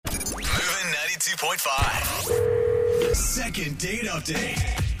92.5. Second date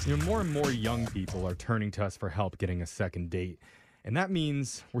update. You know, more and more young people are turning to us for help getting a second date. And that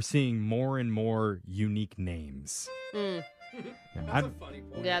means we're seeing more and more unique names. Yeah, That's a funny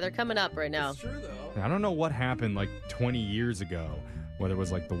point. Yeah, they're coming up right now. It's true, though. I don't know what happened like 20 years ago, whether it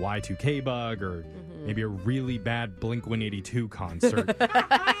was like the Y2K bug or maybe a really bad Blink-182 concert.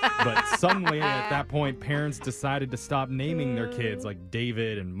 But suddenly at that point, parents decided to stop naming their kids like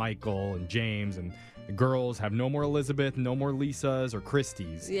David and Michael and James, and the girls have no more Elizabeth, no more Lisas or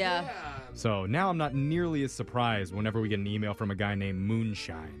Christies. Yeah. So now I'm not nearly as surprised whenever we get an email from a guy named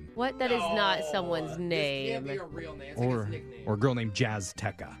Moonshine What? That is not someone's This can't name. be a real name. It's like or his nickname. a girl named Jazz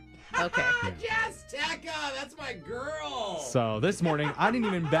Tekka. Okay. Yes, Tekka! That's my girl! So this morning, I didn't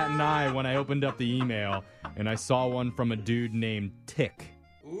even bat an eye when I opened up the email, and I saw one from a dude named Tick.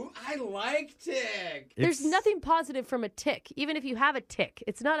 Ooh, I like Tick! There's It's- nothing positive from a tick. Even if you have a tick,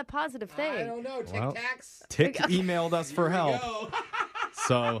 it's not a positive I thing. don't know. Well, Tic Tacs? Tick emailed us for Here we help. go.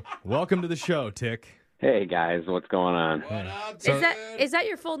 So welcome to the show, Tick. Hey guys, what's going on? What up, So- Is that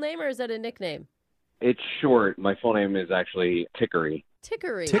your full name or is that a nickname? It's short. My full name is actually Tickery.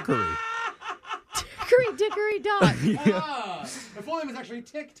 Tickery. Tickery. Tickery dickory dock. Ah, the full name is actually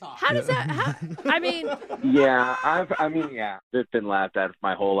TikTok. How does that? I mean, Yeah, it's been laughed at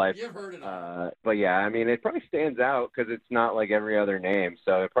my whole life. You've heard it all. But yeah, I mean, it probably stands out because it's not like every other name,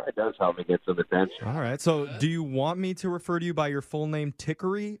 so it probably does help me get some attention. All right. So do you want me to refer to you by your full name,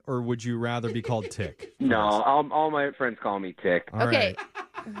 Tickery, or would you rather be called Tick? No, all my friends call me Tick. All okay. right.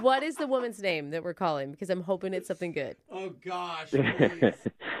 What is the woman's name that we're calling? Because I'm hoping it's something good. Oh, gosh, please.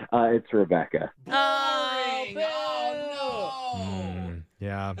 It's Rebecca. Boring! boo. Oh, no!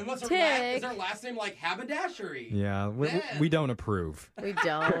 Yeah. And what's her Tick. is her last name like Haberdashery? Yeah. We don't approve. We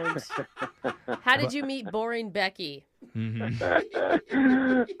don't. How did you meet boring Becky? Mhm.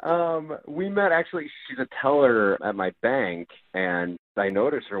 We met actually. She's a teller at my bank, and I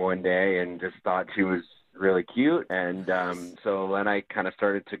noticed her one day and just thought she was really cute. And so then I kind of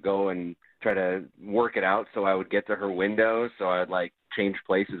started to go and try to work it out so I would get to her window, so I'd like change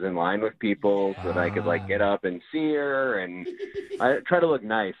places in line with people so that I could like get up and see her, and I try to look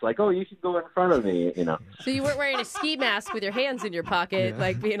nice, like, oh, you should go in front of me, you know. So you weren't wearing a ski mask with your hands in your pocket,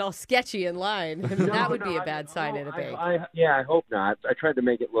 like being all sketchy in line. I mean, that would be a bad sign at a bank. I hope not. I tried to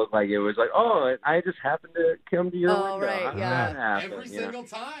make it look like it was like, oh, I just happened to come to your Oh, window. right, How did yeah. that happen, Every you know? single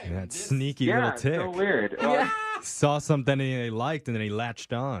time. That This- sneaky Yeah, little it's Tick. so weird. Saw something and he liked, and then he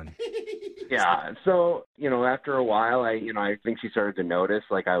latched on. Yeah. So, after a while, I think she started to notice,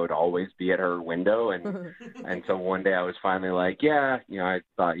 like, I would always be at her window. And so one day I was finally like, yeah, I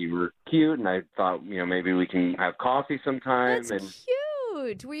thought you were cute. And I thought, maybe we can have coffee sometime. That's and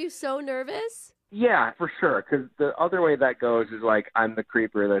cute. Were you so nervous? yeah, for sure. Because the other way that goes is like, I'm the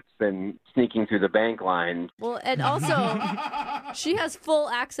creeper that's been sneaking through the bank line. Well, and also, she has full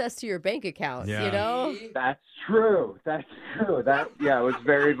access to your bank account, Yeah. you know? That's true. That, it was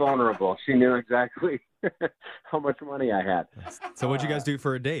very vulnerable. She knew exactly how much money I had. So what'd you guys do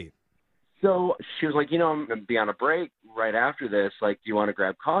for a date? So she was like, I'm going to be on a break right after this. Like, do you want to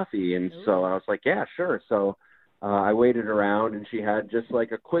grab coffee? And so I was like, yeah, sure. So I waited around, and she had just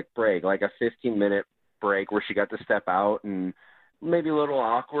like a quick break, like a 15-minute break where she got to step out, and maybe a little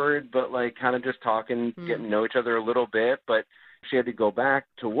awkward, but like kind of just talking, getting to know each other a little bit. But she had to go back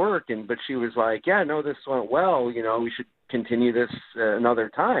to work, but she was like, yeah, no, this went well. We should continue this another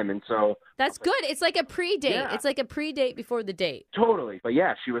time. And so That's good. It's like a pre-date. Yeah. It's like a pre-date before the date. totally. But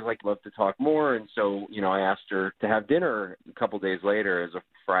yeah, she was like, love to talk more. And so, I asked her to have dinner a couple days later as a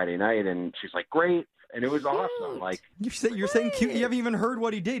Friday night, and she's like, great. And it was awesome. Like, You're saying cute. You haven't even heard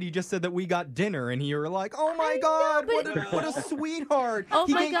what he did. He just said that we got dinner, and you were like, "Oh my God, but- what a sweetheart! Oh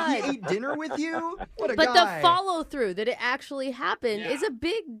he my ate- God. he ate dinner with you. What a But guy!" the follow-through that it actually happened Yeah. is a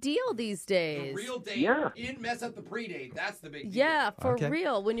big deal these The days. real date. Yeah. You didn't mess up the pre-date. That's the big deal. Yeah, for Okay.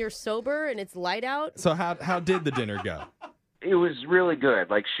 real. When you're sober and it's light out. So how did the dinner go? it was really good.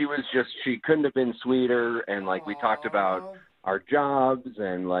 Like, she couldn't have been sweeter. And like, we talked about our jobs,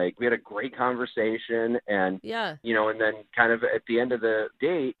 and like, we had a great conversation. And Yeah. and then kind of at the end of the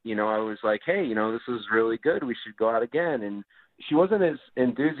date, I was like, hey, this is really good. We should go out again. And she wasn't as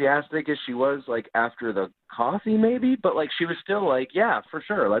enthusiastic as she was like after the coffee maybe, but like she was still like, yeah, for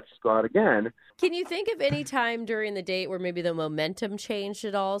sure, let's go out again. Can you think of any time during the date where maybe the momentum changed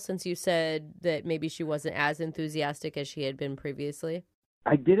at all, since you said that maybe she wasn't as enthusiastic as she had been previously?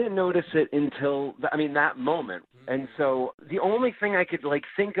 I didn't notice it until, that moment. And so the only thing I could,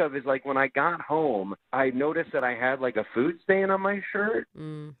 think of is, when I got home, I noticed that I had, a food stain on my shirt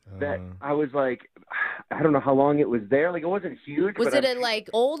that I was I don't know how long it was there. It wasn't huge. Was but it a,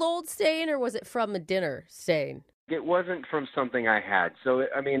 old stain, or was it from a dinner stain? It wasn't from something I had. So, it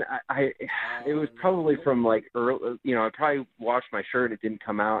was probably from, early, I probably washed my shirt and it didn't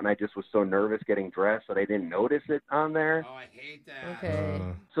come out, and I just was so nervous getting dressed that I didn't notice it on there. Oh, I hate that. Okay.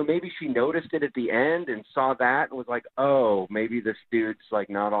 So maybe she noticed it at the end and saw that and was like, oh, maybe this dude's,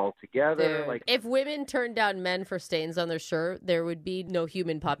 not all together. Dude, if women turned down men for stains on their shirt, there would be no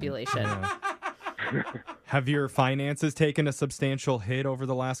human population. Have your finances taken a substantial hit over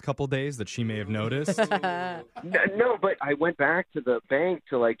the last couple days that she may have noticed? No, but I went back to the bank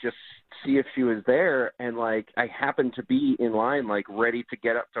to just see if she was there, and I happened to be in line ready to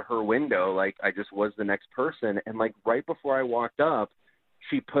get up to her window, I just was the next person, and right before I walked up,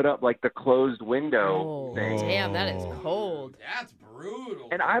 she put up the closed window thing. Damn, that is cold. That's brutal.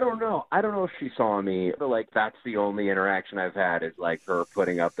 And I don't know if she saw me, but that's the only interaction I've had is her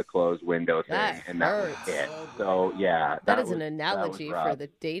putting up the closed window thing, That and that was hurts. it. So yeah, That is was- an analogy that was rough. for the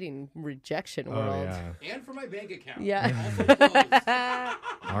dating rejection Oh, world. yeah. And for my bank account. Yeah. Also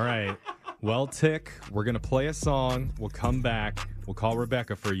closed. All right. Well, Tick, we're going to play a song. We'll come back. We'll call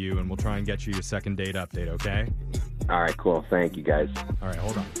Rebecca for you, and we'll try and get you your second date update, okay? All right, cool. Thank you, guys. All right,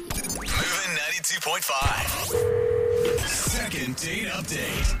 hold on. Moving 92.5. Second date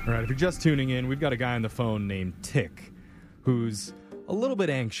update. All right, if you're just tuning in, we've got a guy on the phone named Tick who's a little bit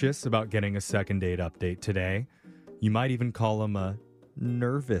anxious about getting a second date update today. You might even call him a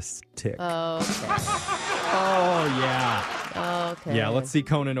nervous Tick. Oh, yeah. Okay. Yeah, let's see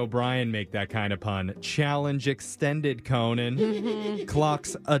Conan O'Brien make that kind of pun. Challenge extended, Conan.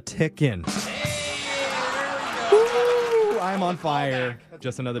 Clock's a ticking. Woo, I'm on fire.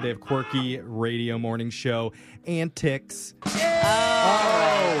 Just another day of quirky radio morning show antics.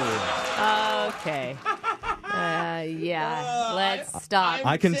 Okay. Yeah. Let's stop.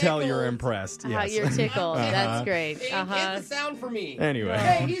 I can tell tickled. you're impressed. Yes. You're tickled. That's great. Hey, hit the sound for me. Anyway.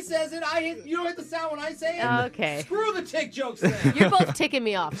 Hey, he says it. You don't hit the sound when I say it. Okay. Screw the tick jokes then. You're both ticking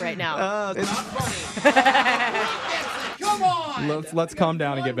me off right now. Not funny. Come on. Let's calm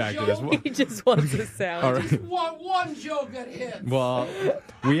down and get back to this. He just wants a sound. All right. One joke that hits. Well,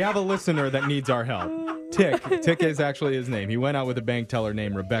 we have a listener that needs our help. Tick is actually his name. He went out with a bank teller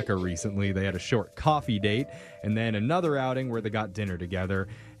named Rebecca recently. They had a short coffee date and then another outing where they got dinner together.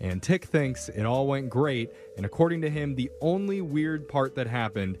 And Tick thinks it all went great. And according to him, the only weird part that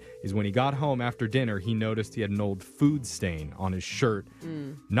happened is when he got home after dinner, he noticed he had an old food stain on his shirt.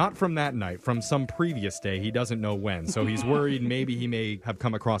 Not from that night, from some previous day. He doesn't know when. So he's worried maybe he may have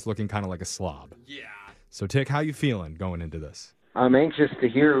come across looking kind of like a slob. Yeah. So Tick, how you feeling going into this? I'm anxious to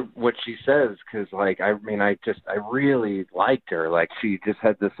hear what she says because, I really liked her. She just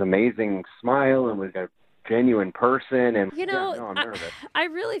had this amazing smile and was a genuine person. And I'm nervous. I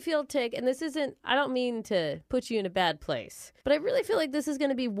really feel, Tick, and this isn't, I don't mean to put you in a bad place, but I really feel like this is going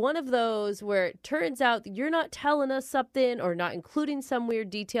to be one of those where it turns out that you're not telling us something or not including some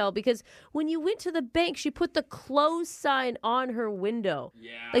weird detail, because when you went to the bank, she put the close sign on her window.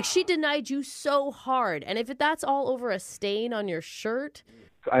 Yeah. She denied you so hard. And if that's all over a stain on your shirt,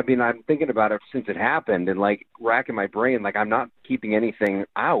 I'm thinking about it since it happened and racking my brain. I'm not keeping anything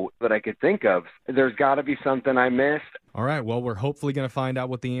out that I could think of. There's got to be something I missed. All right, well, we're hopefully going to find out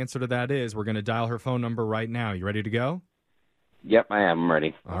what the answer to that is. We're going to dial her phone number right now. You ready to go? Yep, I am. I'm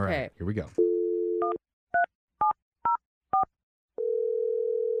ready. All right, Okay. here we go.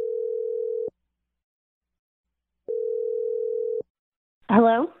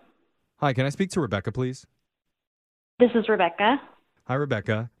 Hello, Hi, can I speak to Rebecca, please? this is Rebecca. Hi,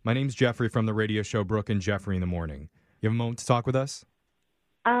 Rebecca. My name's Jeffrey from the radio show Brooke and Jeffrey in the Morning. You have a moment to talk with us?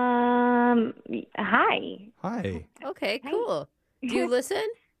 Hi. Hi. okay, cool. Do you listen?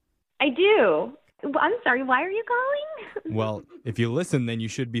 I do. I'm sorry, why are you calling? Well, if you listen, then you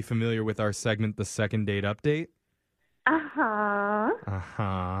should be familiar with our segment, The Second Date Update. Uh-huh.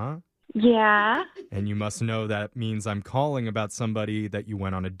 Uh-huh. Yeah. And you must know that means I'm calling about somebody that you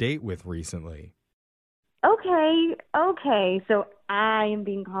went on a date with recently. Okay. So I am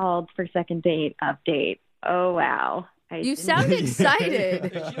being called for second date update. Oh, wow. You sound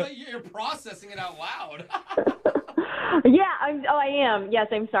excited. You're processing it out loud. Yeah, I am. Yes,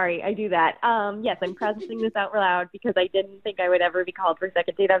 I'm sorry. I do that. Yes, I'm processing this out loud because I didn't think I would ever be called for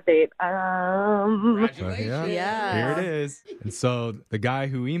second date update. Congratulations. Yeah. Here it is. And so the guy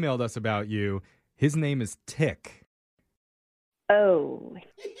who emailed us about you, his name is Tick. Oh,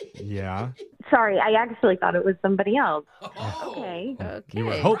 Yeah. sorry. I actually thought it was somebody else. Oh. Okay. Okay. You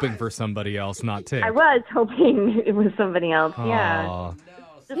were hoping for somebody else, not Tick. I was hoping it was somebody else. Yeah. Aw. No.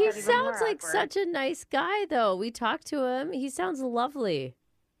 Just He got even sounds more like awkward. such a nice guy, though. We talked to him. He sounds lovely.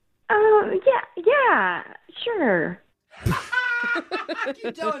 Yeah, sure.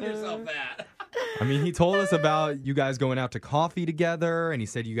 Keep telling yourself that. I mean, he told us about you guys going out to coffee together, and he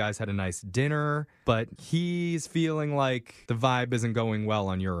said you guys had a nice dinner, but he's feeling like the vibe isn't going well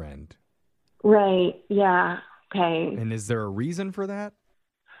on your end. Right. Yeah. Okay. And is there a reason for that?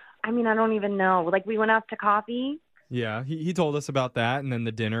 I mean, I don't even know. Like, we went out to coffee. Yeah, he told us about that and then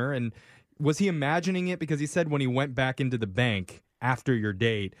the dinner. And was he imagining it? Because he said when he went back into the bank after your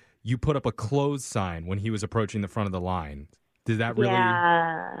date, you put up a close sign when he was approaching the front of the line. Did that really?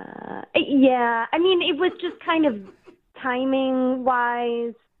 Yeah. I mean, it was just kind of timing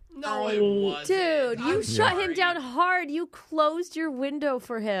wise. No, I- it wasn't. Dude, you I'm shut him sorry. down hard. You closed your window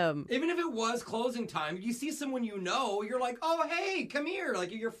for him. Even if it was closing time, you see someone you know, you're like, oh, hey, come here.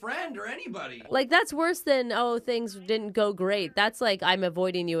 Like, you're your friend or anybody. Like, that's worse than, oh, things didn't go great. That's like, I'm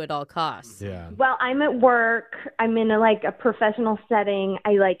avoiding you at all costs. Yeah. Well, I'm at work. I'm in a professional setting.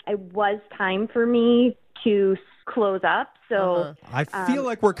 It was time for me to close up. So Uh-huh. I feel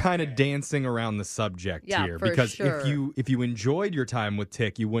like we're kind of dancing around the subject Yeah, here for because sure. if you enjoyed your time with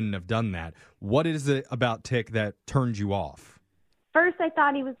Tick, you wouldn't have done that. What is it about Tick that turned you off? first I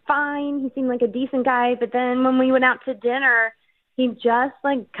thought he was fine. He seemed like a decent guy. But then when we went out to dinner, he just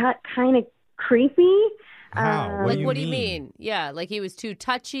got kind of creepy. How? Like, do you what do you mean? mean? Yeah, like he was too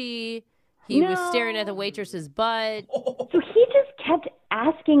touchy. He was staring at the waitress's butt. So he just kept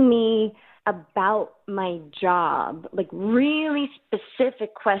asking me about my job, really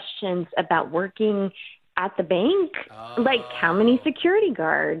specific questions about working at the bank. Like, how many security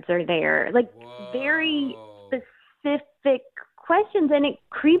guards are there? Very specific questions, and it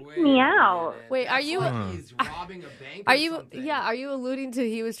creeped me out. Wait, are you? He's robbing a bank Are or you? something. Yeah, are you alluding to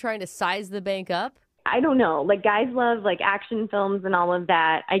he was trying to size the bank up? I don't know. Guys love action films and all of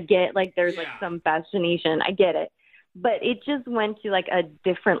that. I get there's Yeah. some fascination. I get it. But it just went to a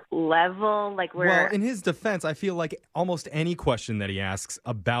different level, where Well, in his defense, I feel like almost any question that he asks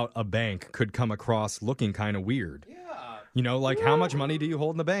about a bank could come across looking kind of weird. Yeah. You know, how much money do you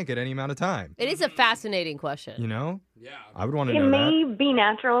hold in the bank at any amount of time? It is a fascinating question. You know? Yeah. I would want to it know may that. be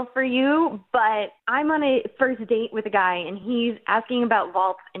natural for you, but I'm on a first date with a guy, and he's asking about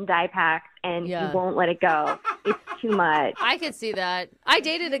vaults and die packs, and Yeah. he won't let it go. It's too much. I could see that. I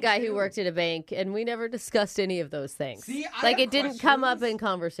dated a guy who worked at a bank, and we never discussed any of those things. See, I have it didn't come up questions. in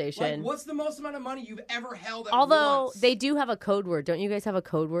conversation. What's the most amount of money you've ever held at Although once? they do have a code word. Don't you guys have a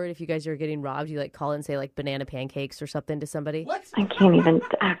code word if you guys are getting robbed? You call and say banana pancakes or something to somebody? What? I can't even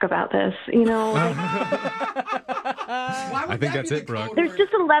talk about this, Why would I think that that's be it, the Brooke. code There's word?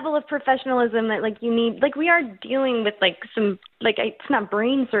 just a level of professionalism that you need. We are dealing with some it's not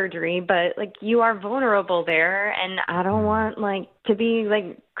brain surgery, but you are vulnerable there, and I don't want to be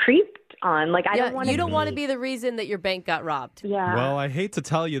creeped on. I don't want you to don't want to be the reason that your bank got robbed. Yeah. Well, I hate to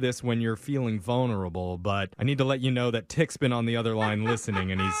tell you this when you're feeling vulnerable, but I need to let you know that Tick's been on the other line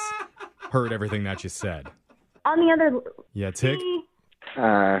listening, and he's heard everything that you said. On the other. Yeah, Tick?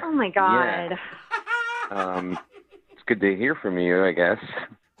 Oh my God. It's good to hear from you, I guess.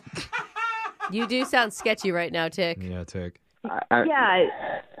 You do sound sketchy right now, Tick. Yeah, Tick. Yeah.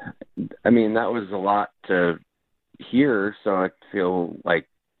 I mean, that was a lot to hear, so I feel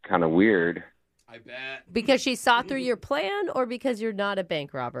kind of weird. I bet. Because she saw through your plan or because you're not a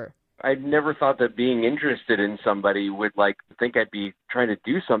bank robber? I never thought that being interested in somebody would think I'd be trying to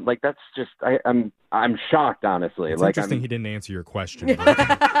do something. That's just I'm shocked, honestly. It's interesting he didn't answer your question. Brooke.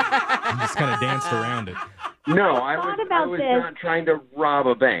 He just kind of danced around it. No, I thought about I was this. not trying to rob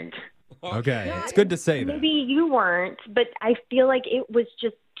a bank. Okay, it's good to say that. Maybe you weren't, but I feel like it was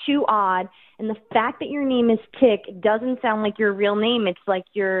just too odd. And the fact that your name is Tick doesn't sound like your real name. It's like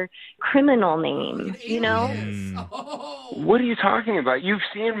your criminal name, Alias. Oh. What are you talking about? You've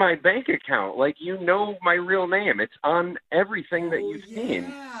seen my bank account. You know my real name. It's on everything that you've seen.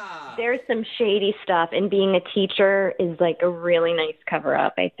 Yeah. There's some shady stuff, and being a teacher is a really nice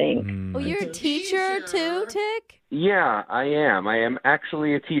cover-up, I think. Mm, Oh, you're a teacher too, Tick? Yeah, I am. I am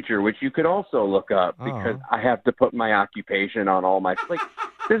actually a teacher, which you could also look up because I have to put my occupation on all my.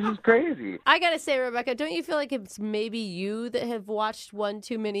 This is crazy. I gotta say, Rebecca, don't you feel like it's maybe you that have watched one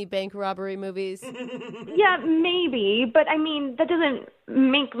too many bank robbery movies? Yeah, maybe, but I mean, that doesn't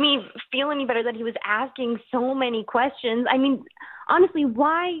make me feel any better that he was asking so many questions. I mean, honestly,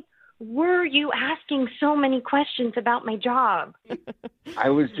 why were you asking so many questions about my job? I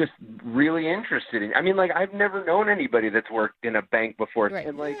was just really interested in. I mean, like, I've never known anybody that's worked in a bank before, Right.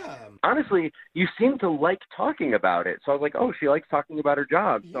 and like, Yeah. honestly, you seem to like talking about it. So I was like, oh, she likes talking about her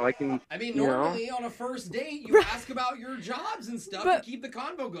job, so I can. I mean, you know. normally on a first date, you ask about your jobs and stuff But- to keep the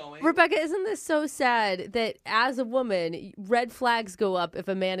convo going. Rebecca, isn't this so sad that as a woman, red flags go up if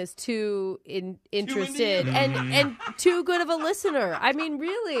a man is too interested into and too good of a listener? I mean,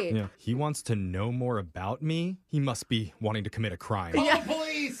 really. Yeah. He wants to know more about me. He must be wanting to commit a crime. Call the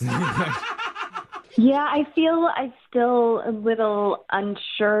police. Yeah, I feel I'm still a little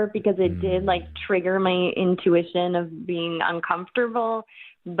unsure because it did like trigger my intuition of being uncomfortable,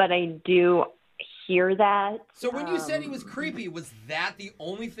 but I do hear that. So when you said he was creepy, was that the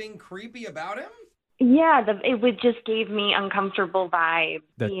only thing creepy about him? Yeah, it would just gave me uncomfortable vibe.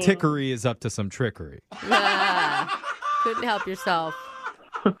 That being- tickery is up to some trickery. Couldn't help yourself.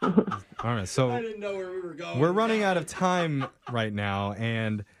 All right, so I didn't know where we were going. we're running out of time right now,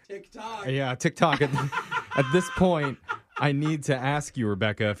 and TikTok. yeah, TikTok. At this point, I need to ask you,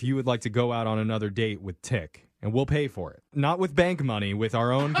 Rebecca, if you would like to go out on another date with Tick, and we'll pay for it. Not with bank money, with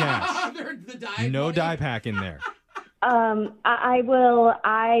our own cash. The dye No money? dye pack in there. I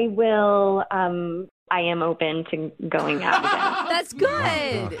will. I am open to going out again. That's good.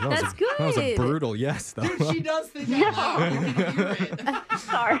 Wow, That's good. That was a brutal yes, though. Dude, she does think out loud. You can hear it.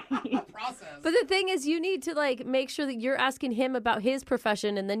 Sorry. Process. But the thing is, you need to like make sure that you're asking him about his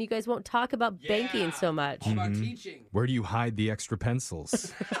profession, and then you guys won't talk about banking so much. All about teaching. Where do you hide the extra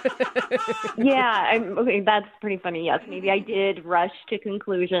pencils? Yeah, okay, that's pretty funny. Yes, maybe I did rush to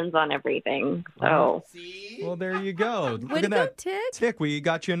conclusions on everything. So See? Well, there you go. Look Way at to go, that. Tick. Tick, we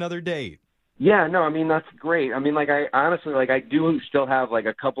got you another date. Yeah, no, I mean, that's great. I mean, like, I honestly, like, I do still have, like,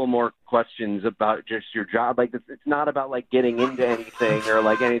 a couple more questions about just your job. Like, it's not about, like, getting into anything or,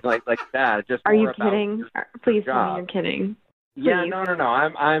 like, anything like that. It's just are more you about kidding? your Please tell me job. you're kidding. Yeah, Please. no.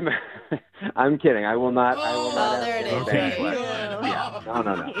 I'm I'm kidding. I will not. I will not. Oh, there it ask is. any Okay. questions. Good. Yeah.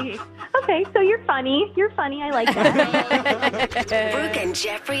 No. Okay, so you're funny. You're funny. I like that. Brooke and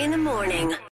Jeffrey in the morning.